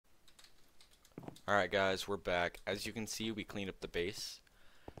Alright guys, we're back. As you can see, we cleaned up the base.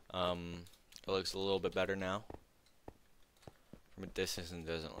 It looks a little bit better now. From a distance it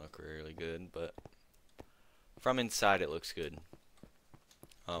doesn't look really good, but from inside it looks good.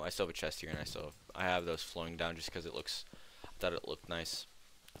 I still have a chest here, and I have those flowing down just because I thought it looked nice.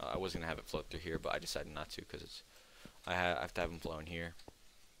 I was gonna have it float through here, but I decided not to because I have to have them flowing here.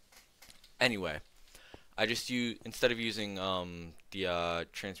 Anyway, instead of using the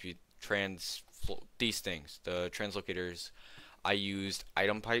these things, the translocators, I used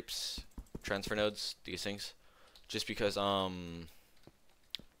item pipes, transfer nodes, these things, just because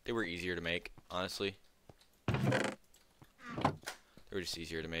they were easier to make, honestly. They were just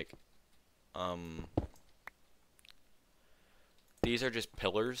easier to make. These are just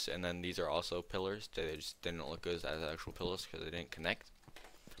pillars, and then these are also pillars. They just didn't look good as actual pillars because they didn't connect.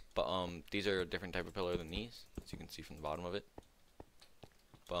 But these are a different type of pillar than these, as you can see from the bottom of it.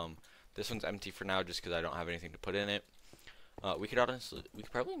 But this one's empty for now, just because I don't have anything to put in it. We could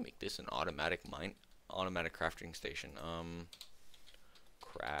probably make this an automatic crafting station.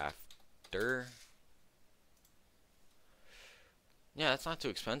 Crafter. Yeah, that's not too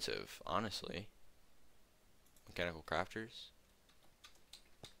expensive, honestly. Mechanical crafters.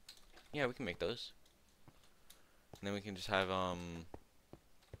 Yeah, we can make those. And then we can just have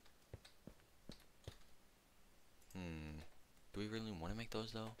do we really want to make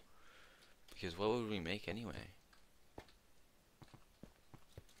those though? Because what would we make anyway?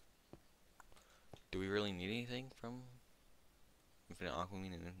 Do we really need anything from Infinite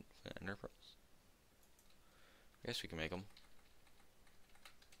Aquamine and Infinite Enderpearls? I guess we can make them.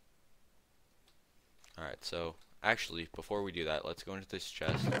 Alright, so actually, before we do that, let's go into this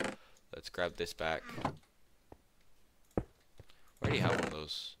chest. Let's grab this back. We already have one of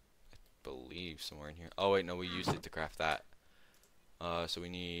those, I believe, somewhere in here. Oh wait, no, we used it to craft that. So we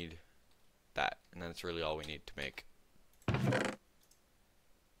need that, and that's really all we need to make.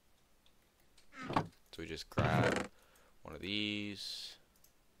 So we just grab one of these,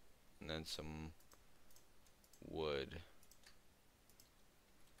 and then some wood.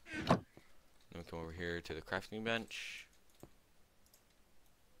 Then we come over here to the crafting bench.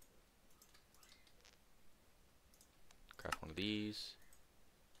 Craft one of these.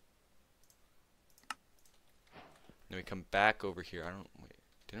 Then we come back over here. Wait,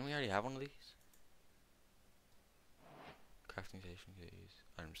 didn't we already have one of these? Crafting station keys.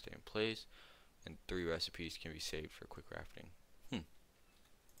 Items stay in place. And 3 recipes can be saved for quick crafting.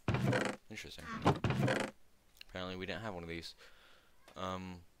 Interesting. Apparently we didn't have one of these.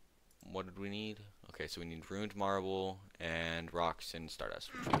 What did we need? Okay, so we need ruined marble and rocks and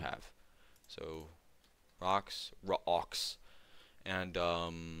stardust, which we have. So rocks, and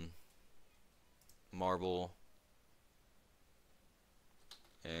marble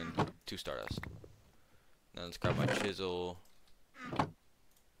and 2 stardust. Now let's grab my chisel.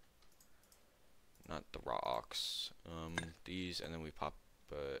 Not the rocks. These, and then we pop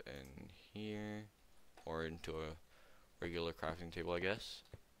in here, or into a regular crafting table, I guess.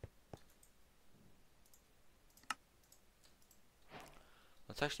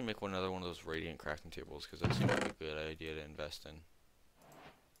 Let's actually make another one of those radiant crafting tables, because that seems like a good idea to invest in.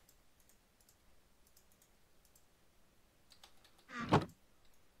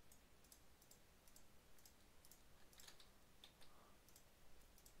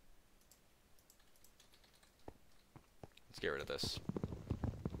 Let's get rid of this.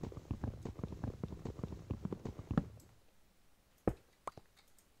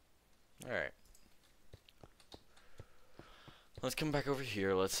 Alright. Let's come back over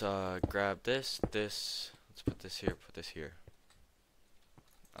here. Let's grab this. Let's put this here.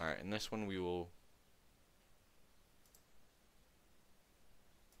 Alright, and this one we will...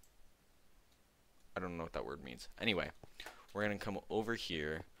 I don't know what that word means. Anyway, we're going to come over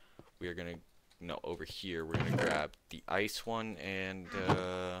here. We are going to... No, over here, we're going to grab the ice one and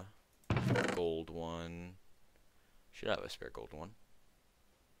gold one. Should have a spare gold one.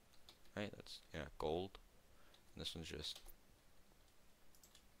 Right, that's, yeah, gold. And this one's just...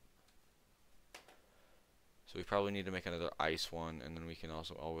 So we probably need to make another ice one, and then we can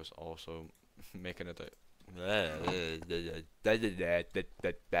also make another...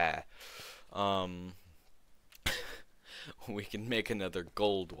 we can make another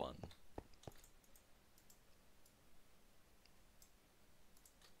gold one.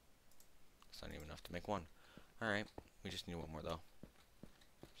 It's not even enough to make one. Alright, we just need one more though.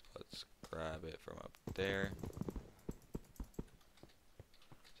 So let's grab it from up there.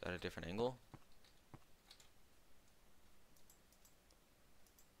 Is that a different angle?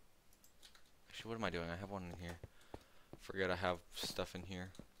 Actually, what am I doing? I have one in here. Forget I have stuff in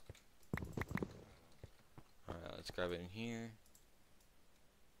here. let's grab it in here.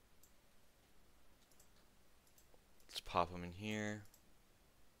 Let's pop them in here.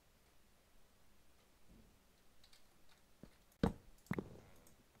 That's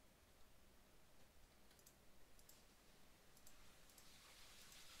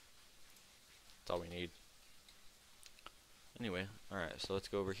all we need. Anyway, alright, so let's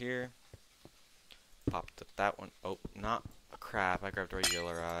go over here. Pop that one. Oh, not crap. I grabbed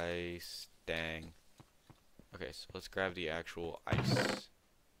regular ice. Dang. Okay, so let's grab the actual ice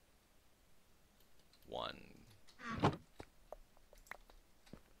one. Okay,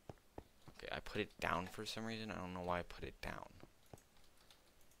 I put it down for some reason. I don't know why I put it down.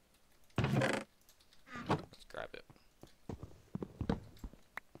 Let's grab it.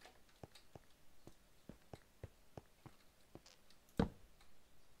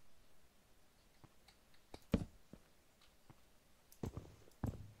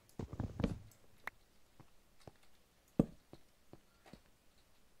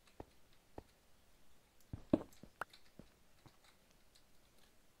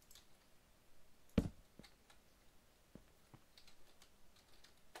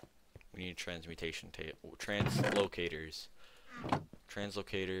 We need transmutation translocators.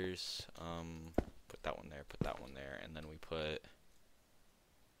 Translocators. Put that one there, and then we put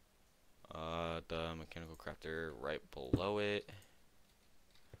the mechanical crafter right below it,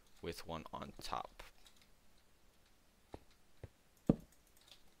 with one on top.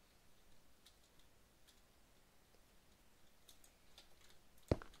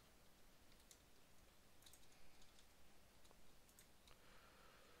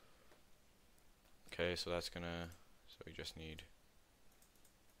 Okay, so that's gonna, so we just need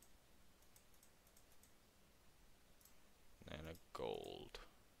and a gold.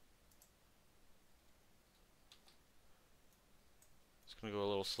 It's gonna go a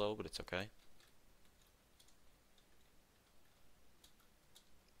little slow, but it's okay.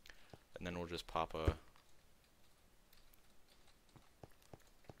 And then we'll just pop a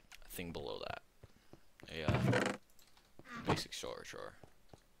thing below that. A basic storage drawer.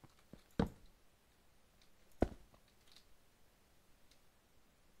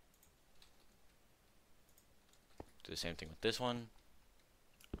 Do the same thing with this one.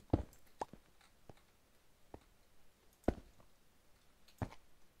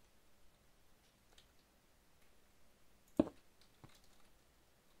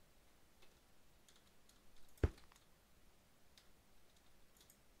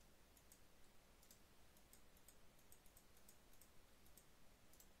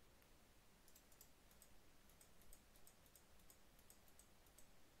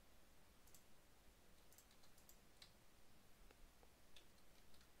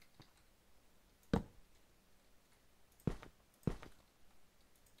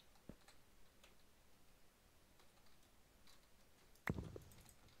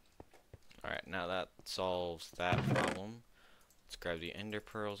 Alright, now that solves that problem. Let's grab the ender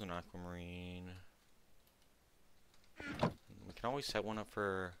pearls and aquamarine. We can always set one up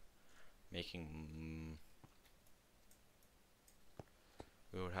for making...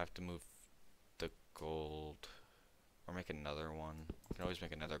 we would have to move the gold. Or make another one. We can always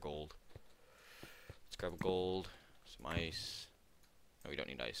make another gold. Let's grab gold, some ice. No, we don't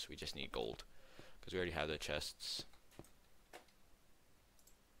need ice, we just need gold. Because we already have the chests.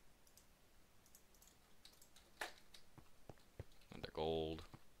 Gold.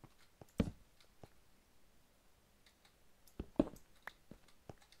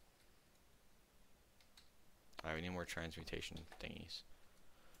 Alright, we need more transmutation thingies.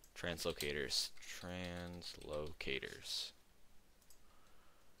 Translocators. Translocators.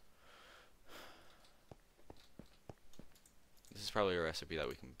 This is probably a recipe that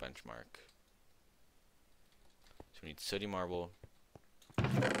we can benchmark. So we need sooty marble,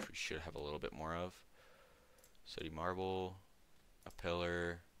 which we should have a little bit more of. Sooty marble. A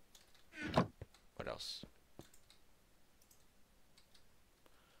pillar. What else?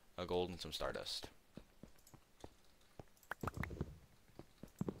 A gold and some stardust.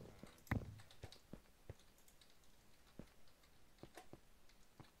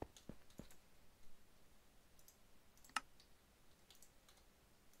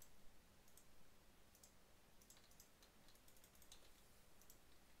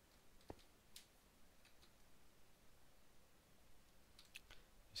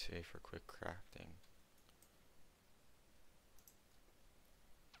 Say for quick crafting.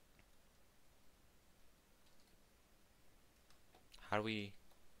 How do we...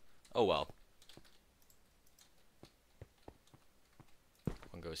 oh well.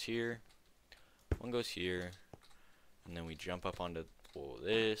 One goes here. One goes here. And then we jump up onto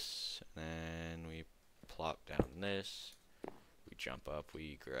this. And then we plop down this. We jump up,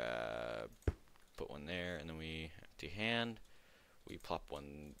 we grab, put one there, and then we empty hand. We plop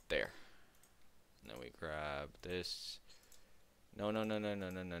one there. And then we grab this. No, no, no, no,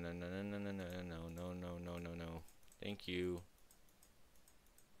 no, no, no, no, no, no, no, no, no, no, no, no, no, no, no. Thank you.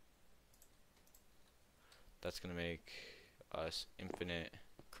 That's gonna make us infinite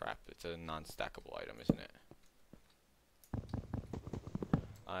crap. It's a non-stackable item, isn't it?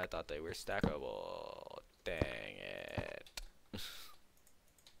 I thought they were stackable. Dang it.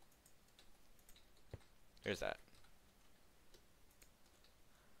 Here's that.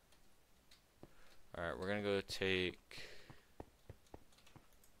 Alright, we're gonna go take...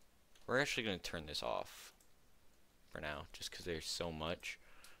 We're actually gonna turn this off for now, just because there's so much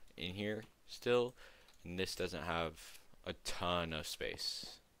in here still. And this doesn't have a ton of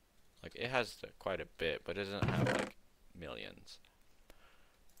space. Like, it has quite a bit, but it doesn't have, like, millions.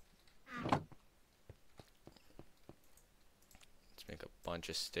 Let's make a bunch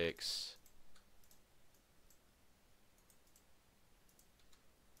of sticks.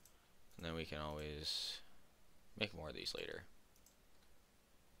 And then we can always make more of these later.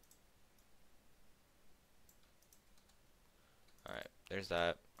 Alright, there's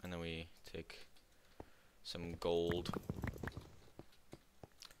that. And then we take some gold.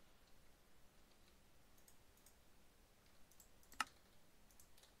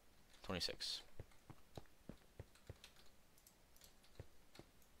 $26.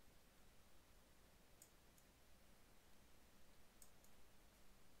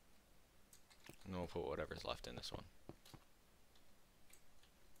 And then we'll put whatever's left in this one.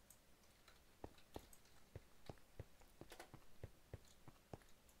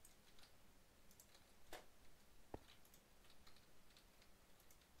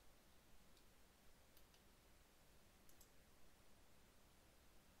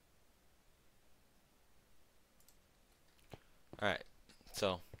 Alright,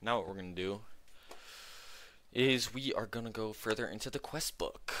 so now what we're going to do is we are going to go further into the quest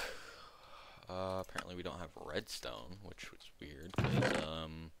book. Apparently we don't have redstone, which was weird,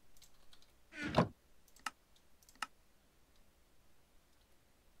 'cause,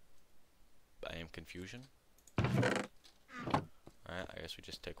 I am confusion. Alright, I guess we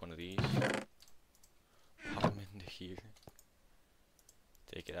just take one of these, pop them into here,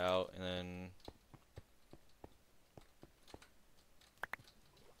 take it out, and then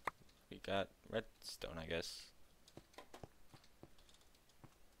we got redstone, I guess.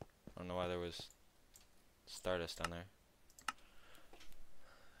 I don't know why there was stardust down there.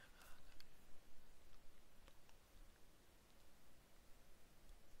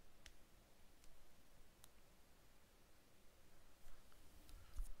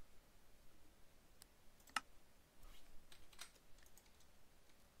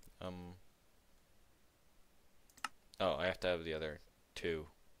 Oh, I have to have the other two.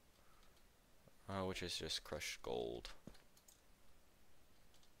 Which is just crushed gold.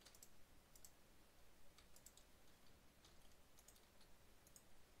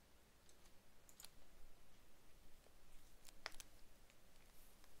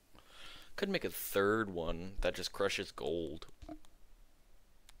 Could make a third one that just crushes gold.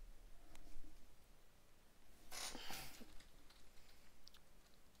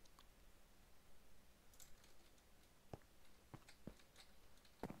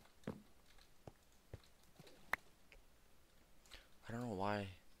 I don't know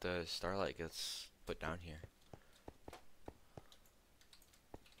why the starlight gets put down here.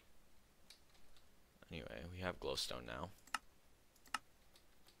 Anyway, we have glowstone now.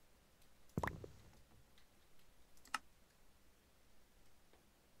 We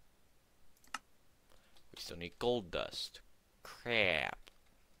still need gold dust. Crap.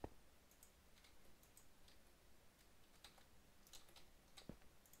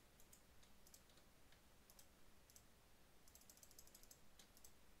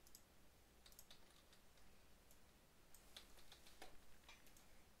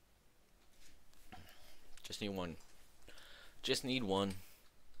 Just need one. Just need one.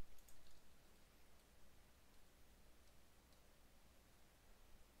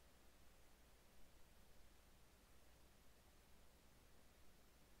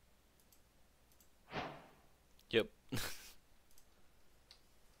 Yep.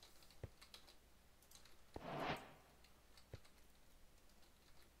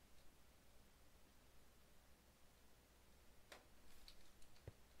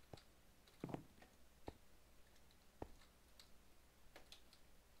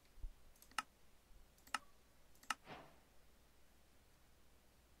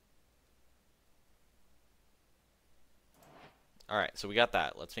 Alright, so we got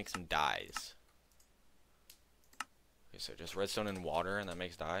that. Let's make some dyes. Okay, so just redstone and water, and that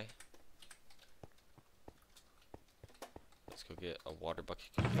makes dye. Let's go get a water bucket.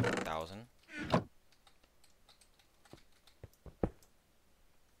 1,000.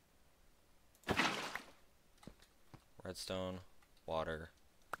 Redstone, water,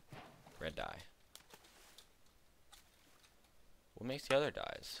 red dye. What makes the other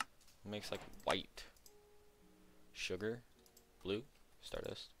dyes? What makes like white? Sugar, blue,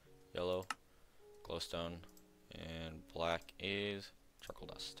 stardust, yellow, glowstone, and black is charcoal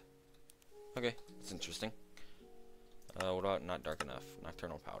dust. Okay, that's interesting. What about not dark enough?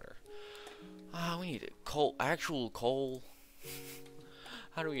 Nocturnal powder. Ah, we need coal. Actual coal.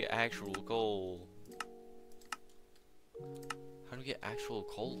 How do we get actual coal? How do we get actual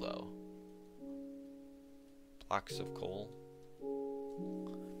coal though? Blocks of coal.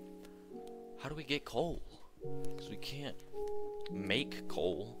 How do we get coal? Because we can't make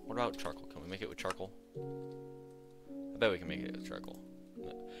coal. What about charcoal? Can we make it with charcoal? I bet we can make it with charcoal.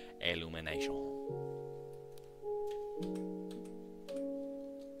 Illumination.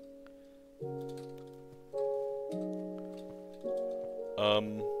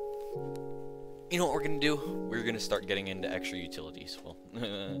 You know what we're gonna do? We're gonna start getting into extra utilities. Well,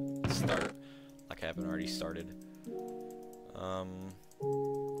 start like I haven't already started.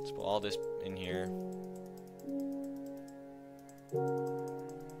 Let's put all this in here.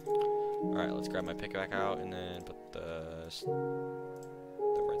 Alright, let's grab my pickaxe out and then put the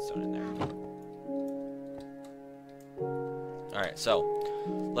redstone in there. Alright, so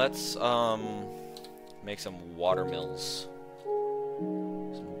let's make some water mills.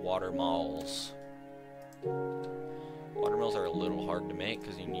 Some water malls. Water mills are a little hard to make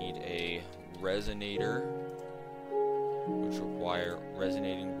because you need a resonator, which require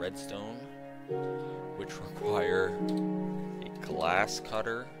resonating redstone, which require a glass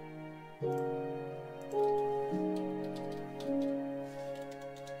cutter,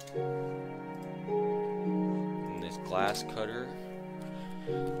 and this glass cutter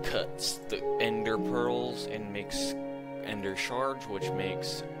cuts the ender pearls and makes ender shards, which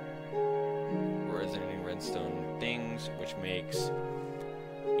makes resonating redstone things, which makes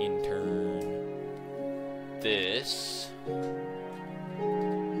in turn this,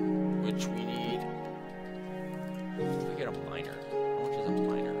 which we need. We get a miner. How much is a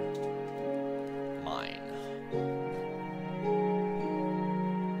miner? Mine.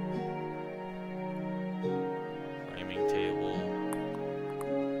 Framing table.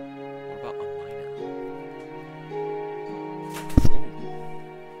 What about a miner?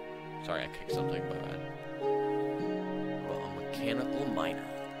 Ooh. Sorry, I kicked something by that. What about a mechanical miner?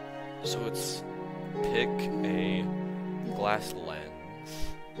 So it's pick a glass lens.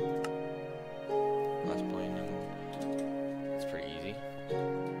 Glass planing. It's pretty easy.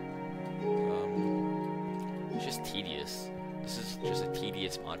 It's just tedious. This is just a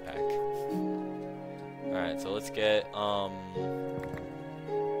tedious mod pack. Alright, so let's get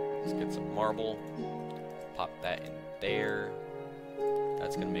some marble. Pop that in there.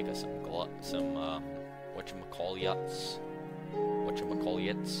 That's gonna make us some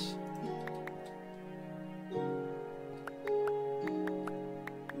whatchamacallits.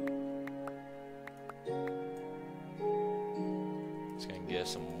 It's gonna get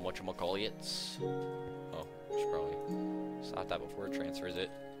us some whatchamacallits. Oh, we should probably stop that before it transfers it.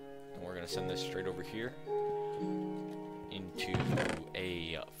 And we're gonna send this straight over here into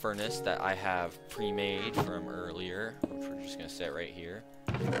a furnace that I have pre-made from earlier, which we're just gonna set right here.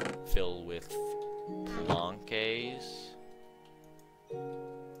 Fill with planks.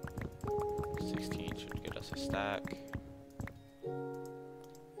 16 should get us a stack.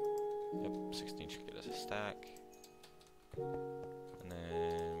 Yep, 16 should get us a stack. And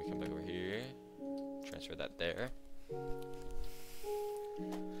then we come back over here, transfer that there.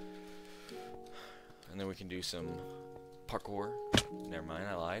 And then we can do some parkour. Never mind,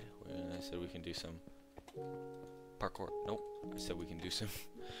 I lied. I said we can do some parkour. Nope. I said we can do some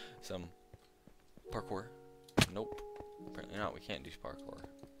parkour. Nope. Apparently not. We can't do parkour.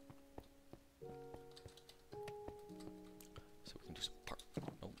 So we can do some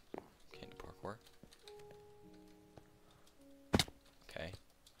Nope. Can't do parkour. Okay.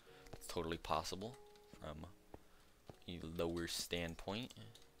 That's totally possible from a lower standpoint.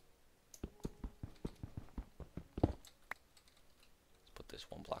 Let's put this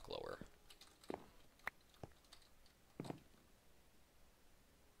one block lower.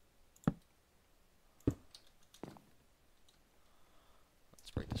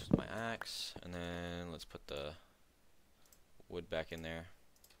 Break this with my axe, and then let's put the wood back in there.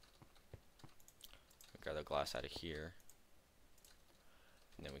 Grab the glass out of here,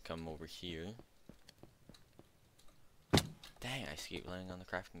 and then we come over here, Dang, I keep laying on the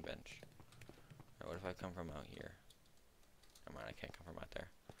crafting bench. Alright, what if I come from out here? Never mind, I can't come from out there.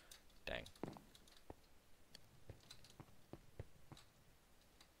 Dang.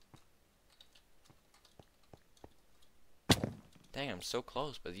 Dang, I'm so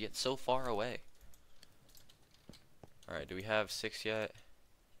close, but yet so far away. Alright, do we have 6 yet?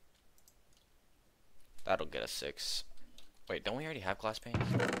 That'll get us 6. Wait, don't we already have glass panes?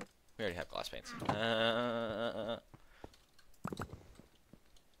 We already have glass panes.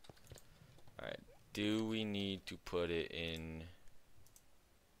 Alright, do we need to put it in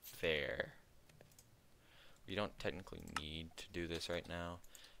there? We don't technically need to do this right now,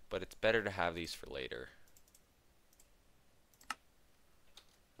 but it's better to have these for later.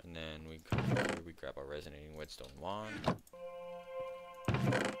 And then we come here, we grab our resonating whetstone wand.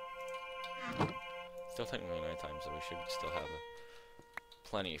 Still technically nighttime, so we should still have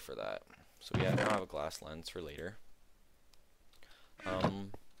plenty for that. So we now have a glass lens for later.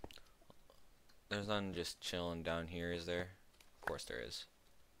 There's none just chilling down here, is there? Of course there is.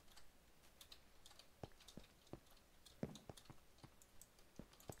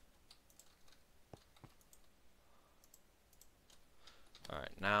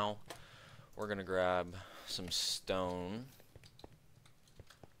 Alright, now we're gonna grab some stone.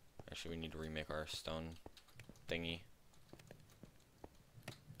 Actually, we need to remake our stone thingy.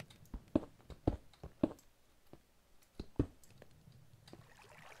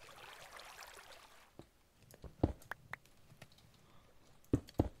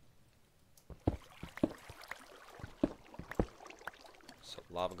 So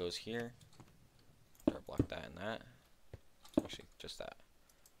lava goes here. Better block that and that. Actually, just that.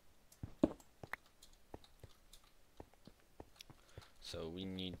 So we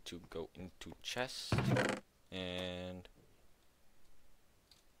need to go into chest and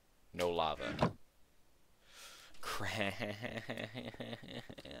no lava. Crap.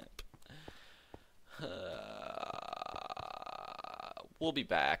 We'll be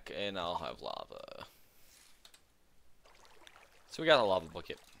back and I'll have lava. So we got a lava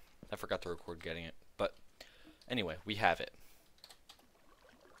bucket. I forgot to record getting it, but anyway, we have it.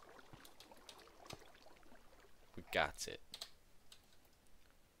 We got it.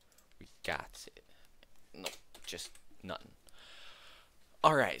 We got it. No, just nothing.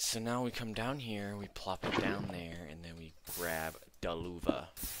 Alright, so now we come down here, we plop it down there, and then we grab the luva.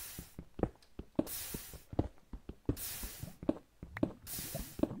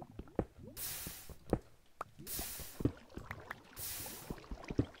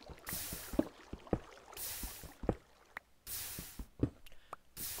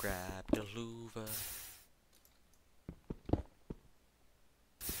 Grab the luva.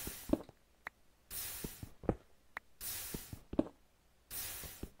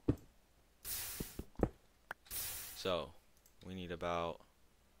 So, we need about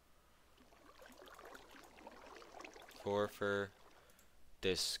 4 for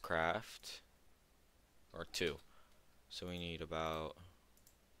this craft, or 2. So we need about,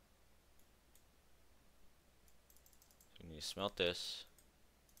 we need to smelt this,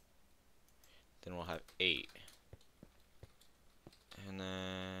 then we'll have 8. And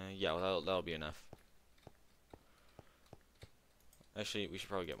then, yeah, well, that'll be enough. Actually, we should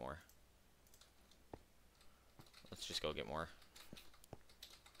probably get more. Let's just go get more.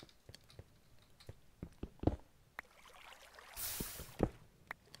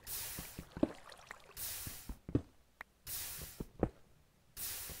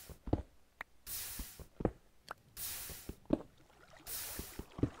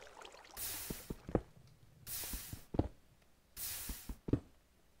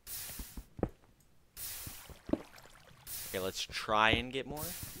 Okay, let's try and get more.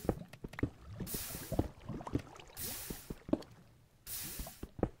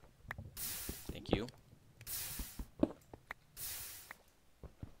 Thank you.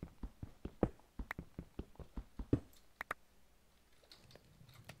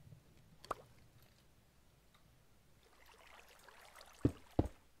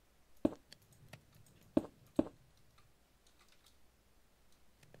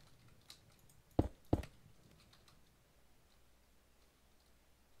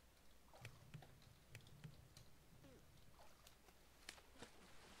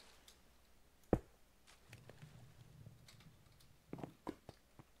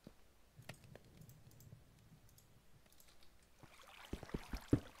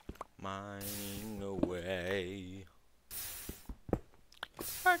 Mining away.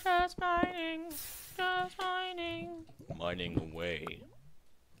 We're just mining away.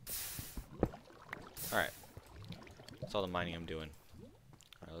 Alright. That's all the mining I'm doing.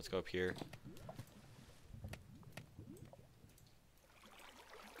 Alright, let's go up here.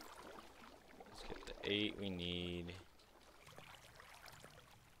 8, we need...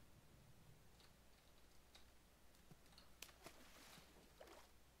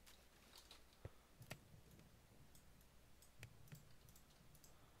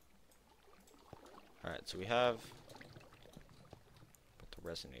 Alright, so we have... Put the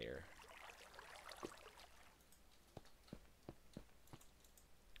resonator.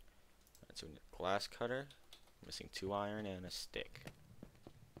 Alright, so we need a glass cutter. Missing 2 iron and a stick.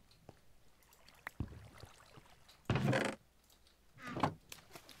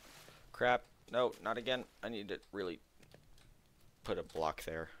 Crap. No, not again. I need to really put a block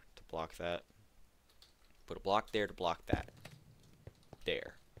there to block that. Put a block there to block that.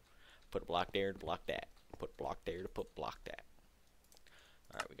 There. Put a block there to block that. Put a block there to put block that.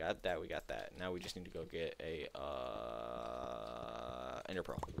 Alright, we got that, we got that. Now we just need to go get a ender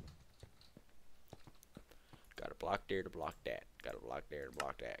pearl. Got a block there to block that. Got a block there to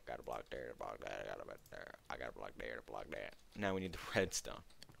block that. Got a block there to block that. I got a block there to block that. Now we need the redstone.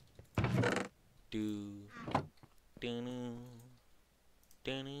 Do do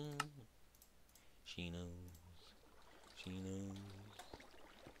do. She knows. She knows.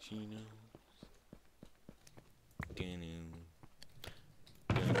 She knows. Do do.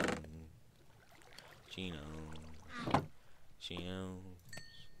 She knows. She knows.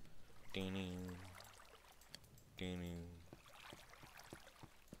 Do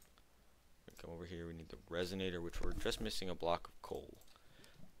come over here, we need the resonator, which we're just missing a block of coal.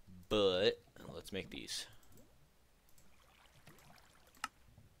 But let's make these.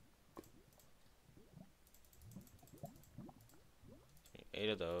 8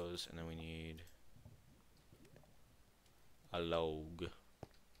 of those, and then we need a log.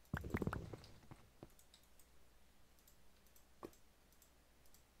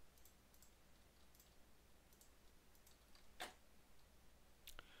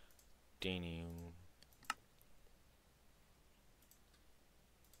 Damn.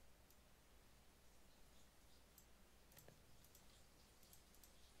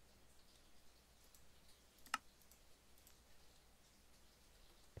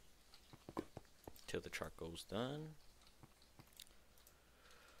 Till the charcoal's done.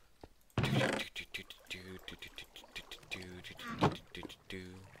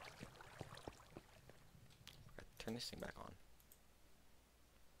 Turn this thing back on.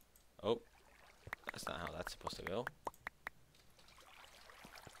 Oh, that's not how that's supposed to go.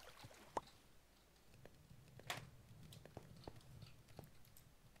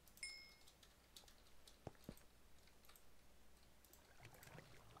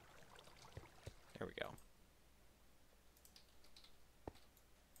 There we go.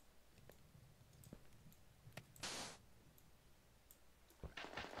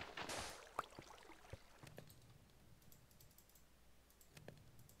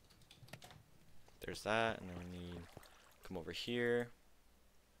 There's that, and then we need come over here.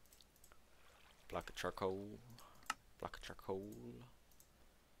 Block of charcoal. Block of charcoal.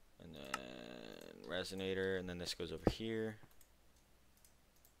 And then resonator, and then this goes over here.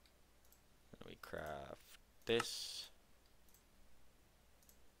 And we craft this.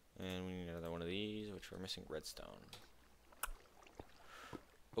 And we need another one of these, which we're missing redstone.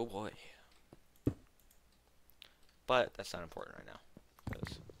 Oh boy. But that's not important right now,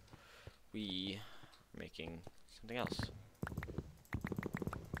 because we are making something else.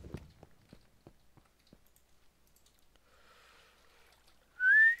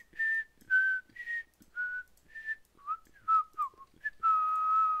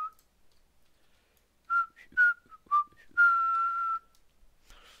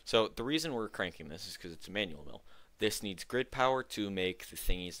 So the reason we're cranking this is because it's a manual mill. This needs grid power to make the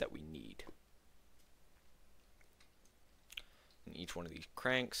thingies that we need. And each one of these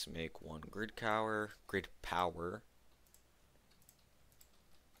cranks make 1 grid power.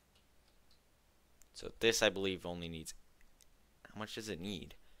 So this, I believe, only needs... How much does it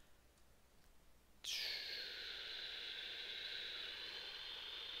need?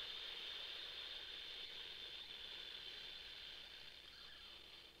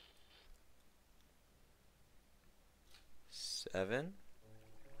 Seven?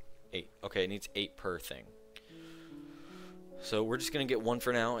 8. Okay, it needs 8 per thing. So we're just gonna get 1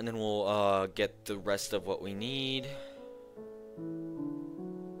 for now, and then we'll get the rest of what we need.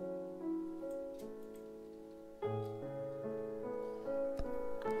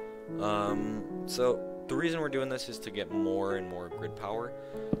 So the reason we're doing this is to get more and more grid power.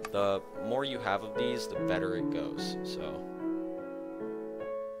 The more you have of these, the better it goes. So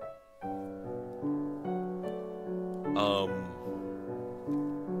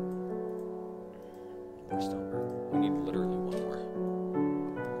more stone. We need literally 1 more.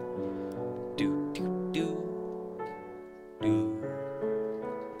 Do do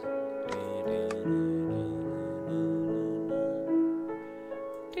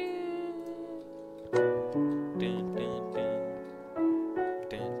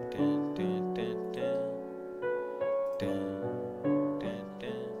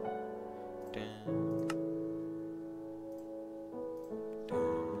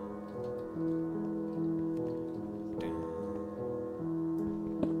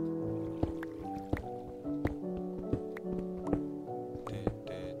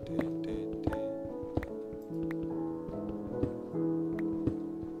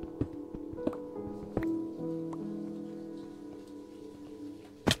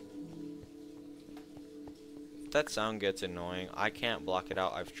that sound gets annoying, I can't block it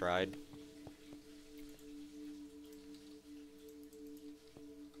out. I've tried.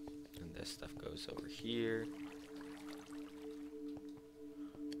 And this stuff goes over here.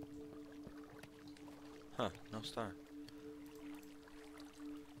 Huh, no star.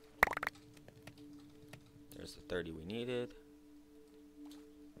 There's the 30 we needed.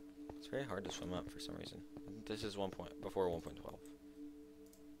 It's very hard to swim up for some reason. This is before 1.12.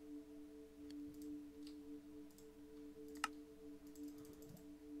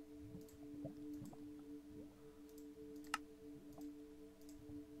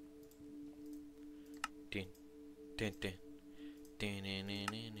 Dun, dun, dun, dun, dun, dun,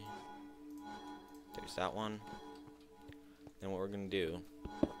 dun. There's that one. Then what we're gonna do,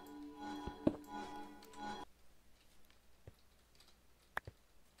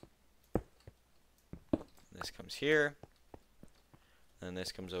 this comes here, and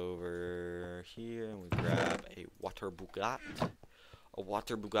this comes over here, and we grab a water Bugatti. A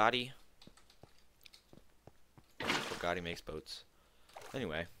water Bugatti. Bugatti makes boats.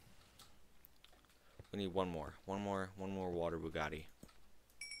 Anyway, we need one more water Bugatti.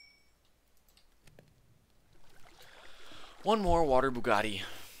 One more water Bugatti.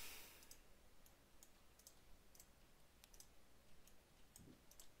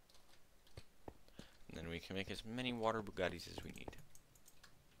 And then we can make as many water Bugattis as we need.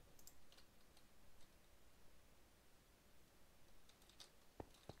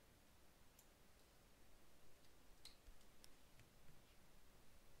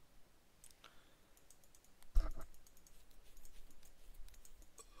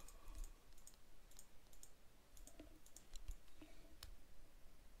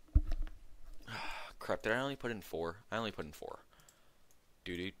 Crap, did I only put in 4? I only put in 4.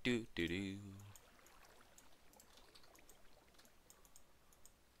 Do do do do do.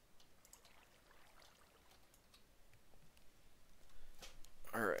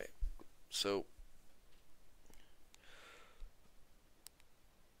 Alright, so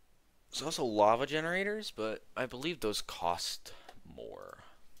there's also lava generators, but I believe those cost more.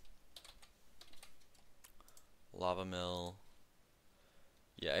 Lava mill.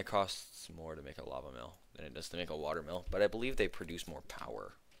 Yeah, it costs more to make a lava mill than it does to make a water mill, but I believe they produce more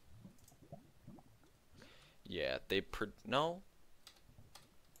power. Yeah, no.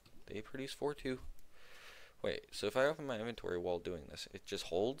 They produce 4 too. Wait, so if I open my inventory while doing this, it just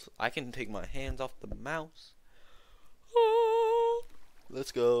holds? I can take my hands off the mouse. Oh,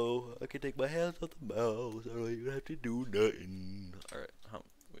 let's go. I can take my hands off the mouse. I don't even have to do nothing. Alright,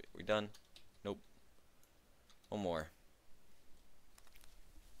 we done? Nope. One more.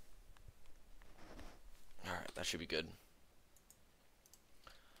 Alright, that should be good.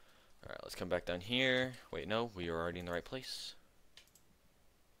 Alright, let's come back down here. Wait, no, we are already in the right place.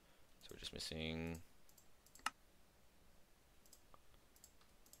 So we're just missing...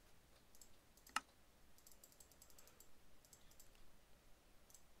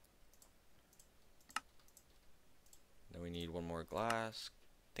 Then we need one more glass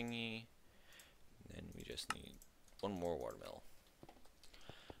thingy. And then we just need one more watermill.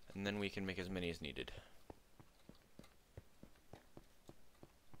 And then we can make as many as needed.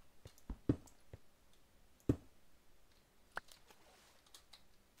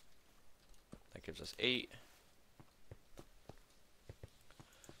 That gives us 8.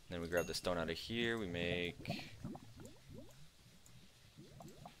 And then we grab the stone out of here. We make...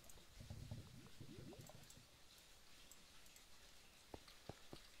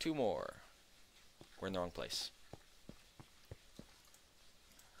 2 more. We're in the wrong place.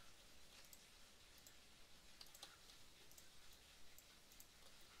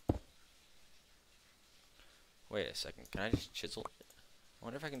 Wait a second. Can I just chisel it? I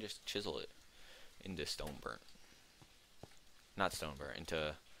wonder if I can just chisel it into stone burnt. Not stone burnt,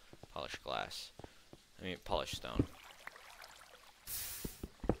 into polished glass. I mean polished stone.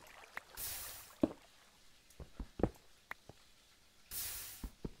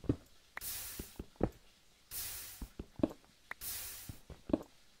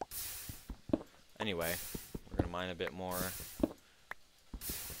 Anyway, we're gonna mine a bit more.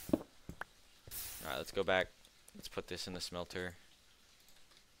 Alright, let's go back. Let's put this in the smelter.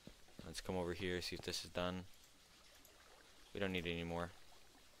 Let's come over here, see if this is done. We don't need any more.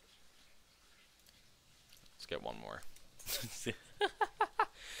 Let's get one more.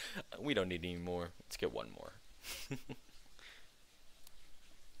 We don't need any more. Let's get one more.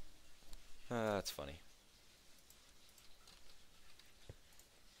 That's funny.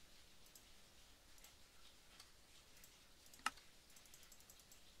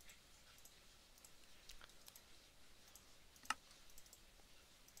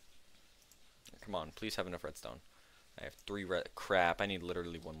 Come on, please have enough redstone. I have 3 red. Crap, I need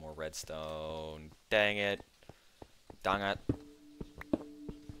literally 1 more redstone. Dang it. Dang it.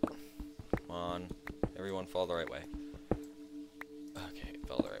 Come on. Everyone fall the right way. Okay, it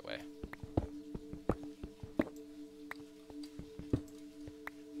fell the right way.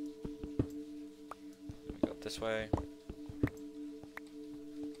 We go this way.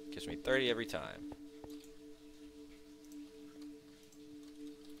 Gives me 30 every time.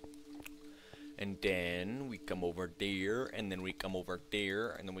 And then we come over there, and then we come over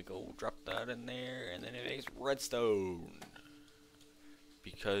there, and then we go drop that in there, and then it makes redstone.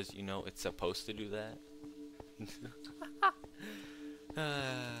 Because, you know, it's supposed to do that.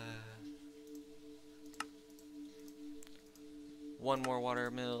 One more water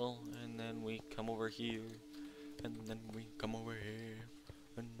mill, and then we come over here, and then we come over here,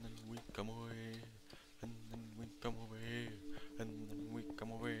 and then we come over here, and then we come over here, and then we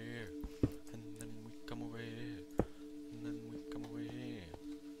come over here, and then we come over here, and then we come over here.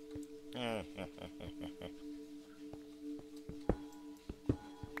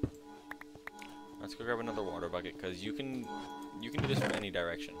 Let's go grab another water bucket, because you can do this from any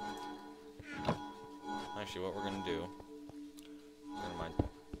direction. Actually, what we're gonna do, we're gonna mine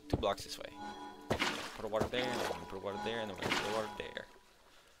 2 blocks this way. Put a water there, and then we're gonna put a water there, and then we're gonna put a water there.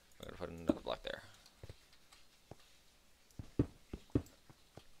 We're gonna put another block there.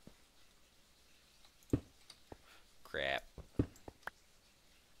 Crap.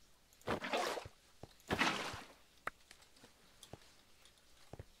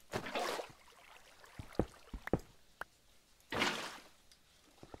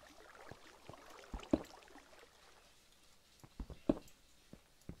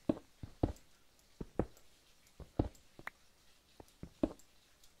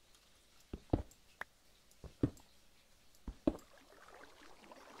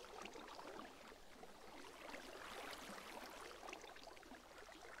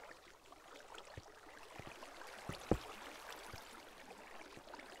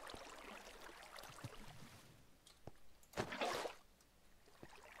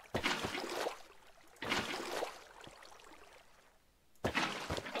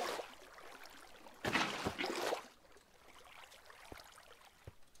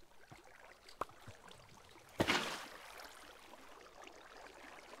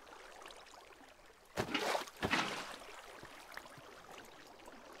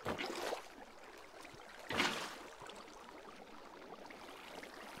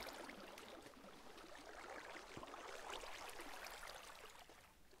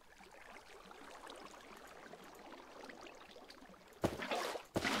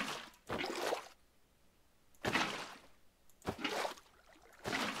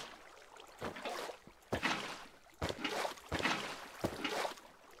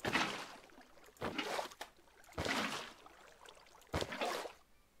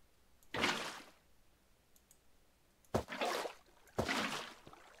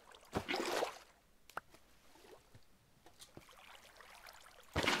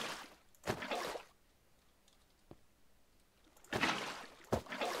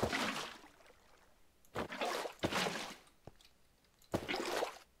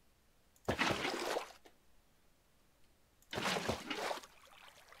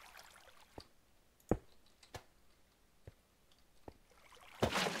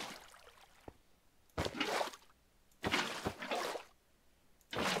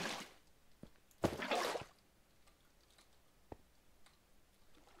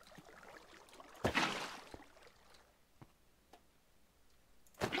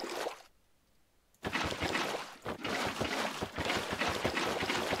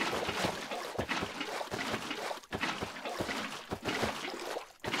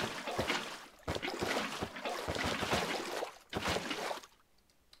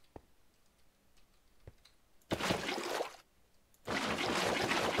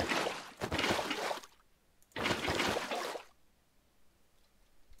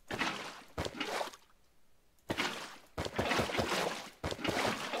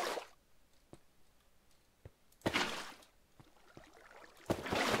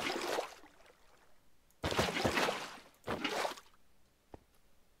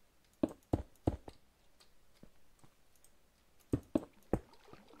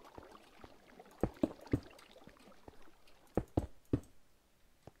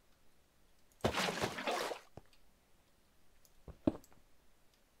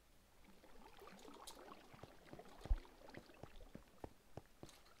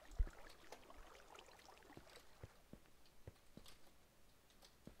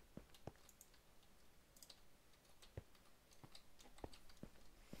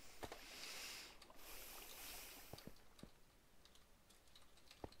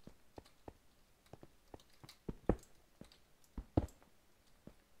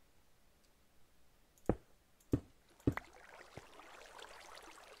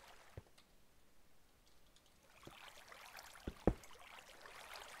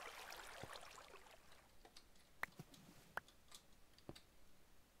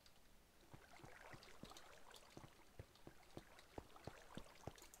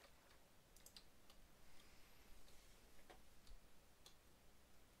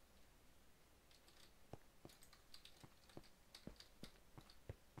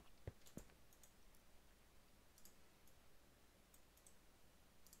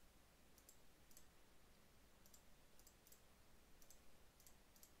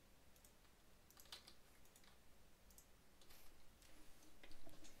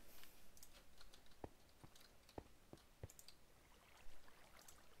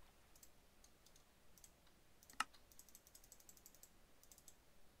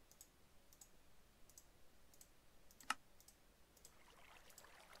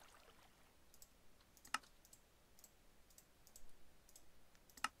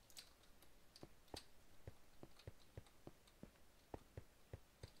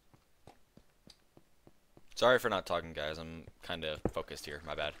 Sorry for not talking, guys. I'm kind of focused here.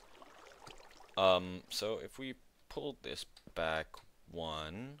 My bad. So if we pull this back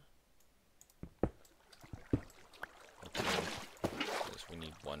one, because we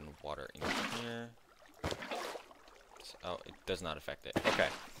need one water in here. Oh, it does not affect it. Okay.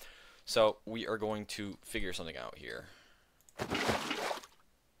 So we are going to figure something out here.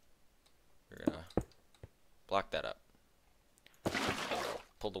 We're gonna block that up.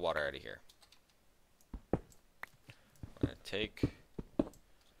 Pull the water out of here. We're gonna take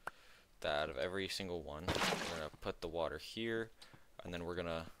that out of every single one. We're gonna put the water here, and then we're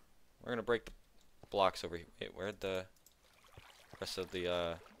gonna break the blocks over here. Wait, where'd the rest of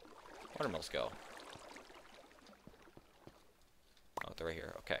the watermelons go? Oh, they're right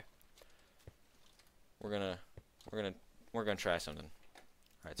here. Okay. We're gonna try something.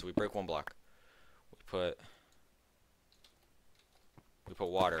 All right, so we break one block. We put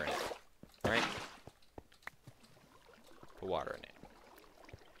water in it. All right. Put water in it.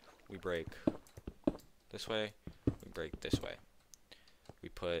 We break this way. We break this way. We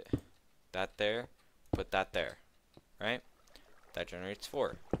put that there. Put that there. Right? That generates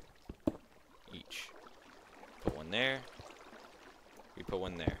 4 each. Put one there. We put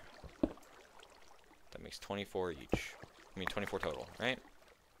one there. That makes 24 each. I mean 24 total, right?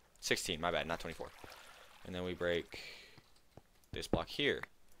 16, my bad, not 24. And then we break this block here.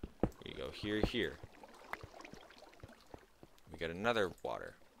 We go here, here. We get another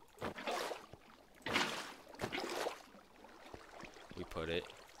water. We put it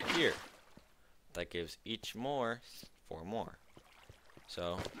here. That gives each more 4 more.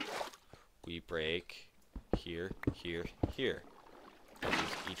 So we break here, here, here. That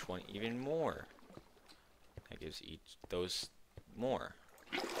gives each one even more. That gives each those more.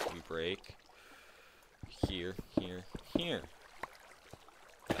 We break here, here, here.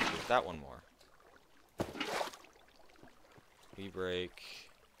 That gives that one more. We break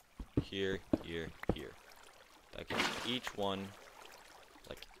here, here, here. That gives each one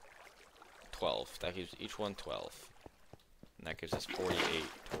like 12. That gives each one 12. And that gives us 48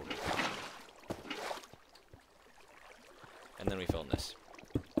 total. And then we fill in this.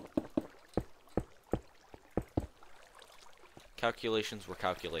 Calculations we're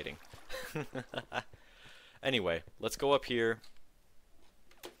calculating. Anyway, let's go up here.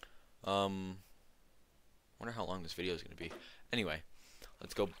 Wonder how long this video is going to be. Anyway,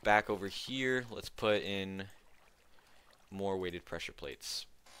 let's go back over here. Let's put in more weighted pressure plates.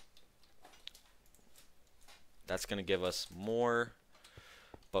 That's going to give us more,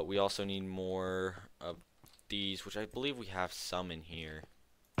 but we also need more of these, which I believe we have some in here.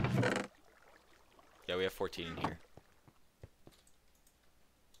 Yeah, we have 14 in here.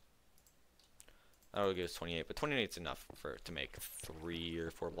 That will give us 28, but 28 is enough to make 3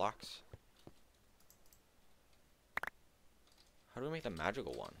 or 4 blocks. How do we make the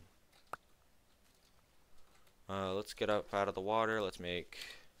magical one? Let's get up out of the water. Let's make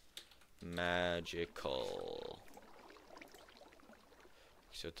magical.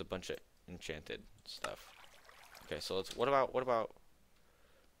 So it's a bunch of enchanted stuff. Okay, so let's. What about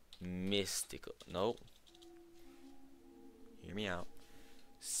mystical? Nope. Hear me out.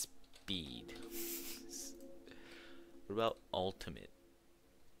 Speed. What about ultimate?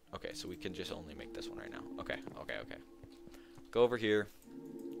 Okay, so we can just only make this one right now. Okay. Go over here.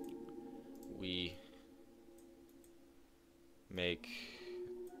 We make.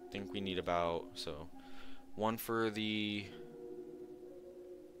 I think we need about one for the.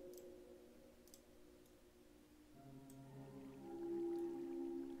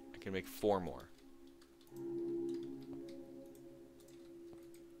 I can make 4 more.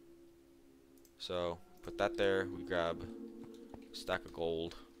 So put that there. We grab a stack of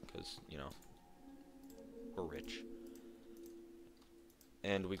gold because we're rich.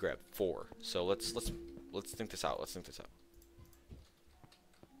 And we grab 4. So let's think this out. Let's think this out.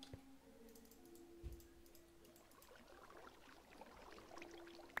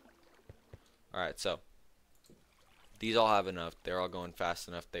 All right, so these all have enough. They're all going fast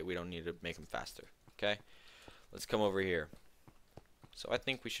enough that we don't need to make them faster. Okay, let's come over here. So I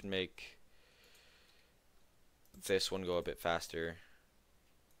think we should make this one go a bit faster.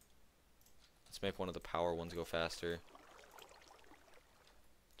 Let's make one of the power ones go faster.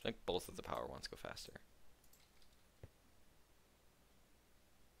 Let's make both of the power ones go faster.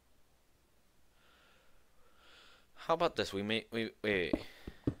 How about this? Wait.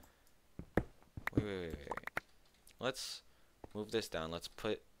 Let's move this down. Let's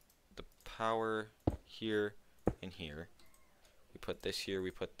put the power here and here. We put this here. We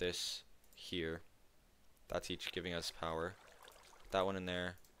put this here. That's each giving us power. Put that one in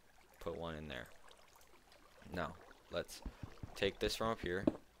there. Put one in there. Now, let's take this from up here.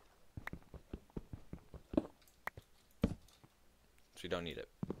 So we don't need it.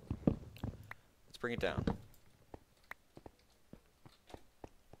 Let's bring it down.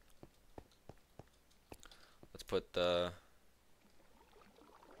 Let's put the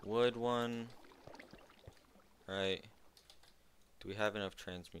wood one. Right. Do we have enough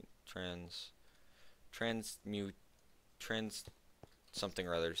trans something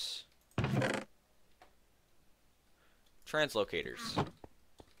or others? Translocators.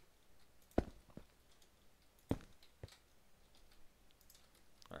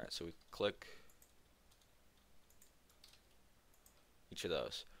 Alright, so we click each of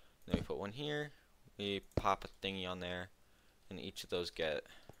those. Then we put one here, we pop a thingy on there, and each of those get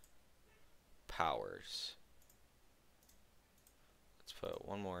powers. Let's put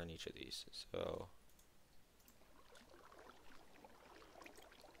one more in each of these. So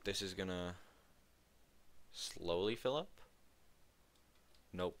this is gonna slowly fill up.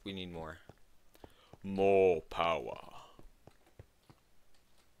 Nope, we need more. More power.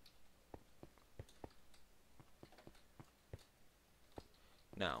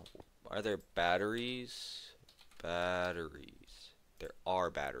 Now, are there batteries? Batteries. There are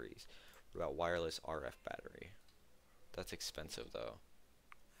batteries. What about wireless RF battery? That's expensive though.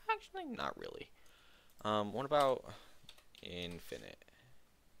 Actually, not really. What about infinite?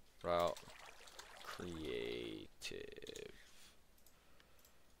 What about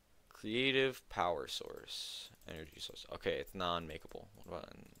creative power source, energy source? Okay, it's non-makeable. What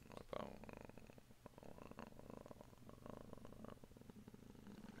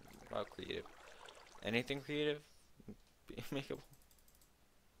about creative? Anything creative? Makeable?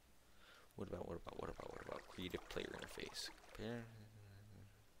 What about creative player interface?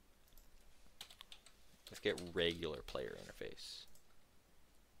 Let's get regular player interface.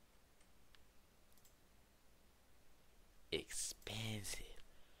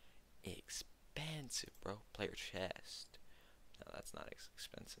 Expensive, bro. Player chest. No, that's not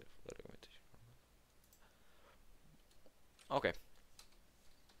expensive. Okay.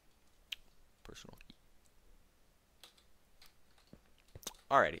 Personal key.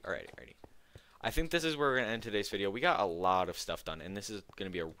 Alrighty. I think this is where we're going to end today's video. We got a lot of stuff done, and this is going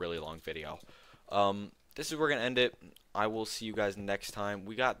to be a really long video. This is where we're going to end it. I will see you guys next time.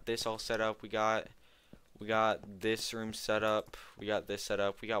 We got this all set up. We got this room set up. We got this set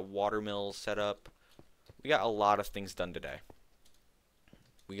up. We got water mills set up. We got a lot of things done today.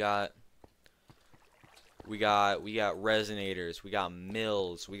 We got resonators. We got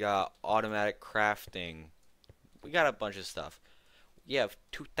mills. We got automatic crafting. We got a bunch of stuff. We have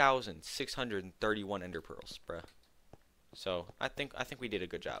 2,631 ender pearls, bruh. So I think we did a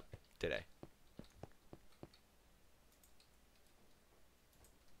good job today.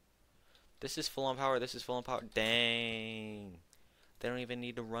 This is full on power. This is full on power. Dang. They don't even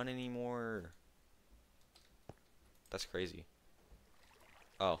need to run anymore. That's crazy.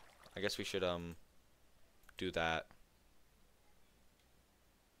 Oh, I guess we should do that.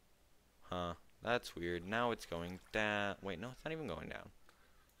 Huh. That's weird. Now it's going down. Wait, no, it's not even going down.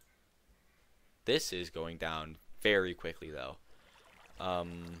 This is going down very quickly though.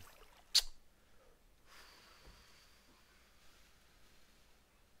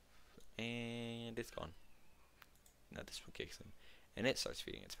 And it's gone. Now this one kicks in. And it starts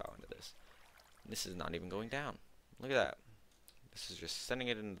feeding its power into this. This is not even going down. Look at that. This is just sending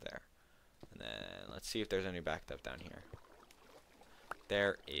it into there. And then let's see if there's any backed up down here.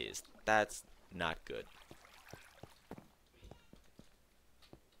 There is. That's not good.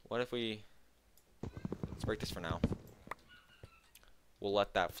 What if we... Let's break this for now. We'll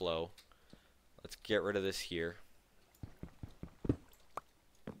let that flow. Let's get rid of this here.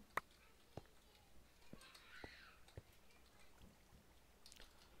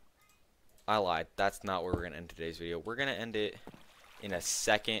 I lied. That's not where we're going to end today's video. We're going to end it in a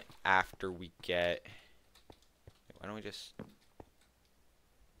second after we get... Why don't we just...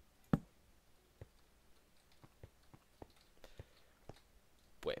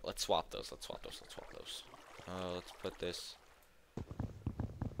 Wait, let's swap those. Let's put this...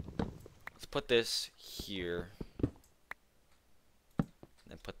 Let's put this here. And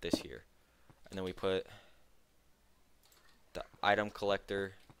then put this here. And then we put the item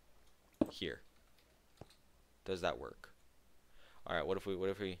collector here. Does that work? Alright, what if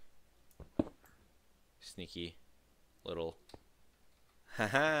we sneaky little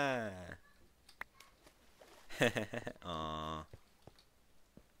haha. Aww.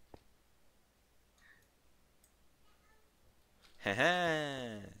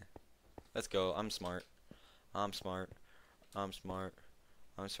 Haha. Let's go. I'm smart.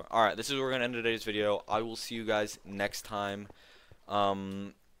 I'm sorry. Alright, this is where we're gonna end today's video. I will see you guys next time.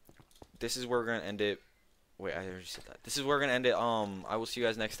 This is where we're gonna end it. Wait, I already said that. This is where we're gonna end it. I will see you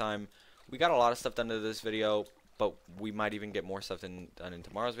guys next time. We got a lot of stuff done to this video, but we might even get more stuff done in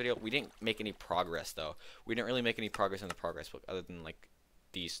tomorrow's video. We didn't make any progress though. We didn't really make any progress in the progress book other than like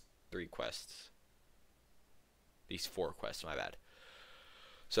these 3 quests. These 4 quests, my bad.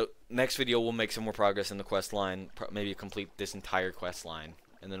 So next video we'll make some more progress in the quest line, maybe complete this entire quest line,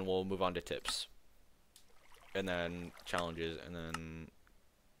 and then we'll move on to tips, and then challenges, and then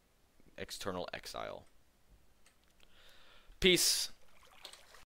external exile. Peace.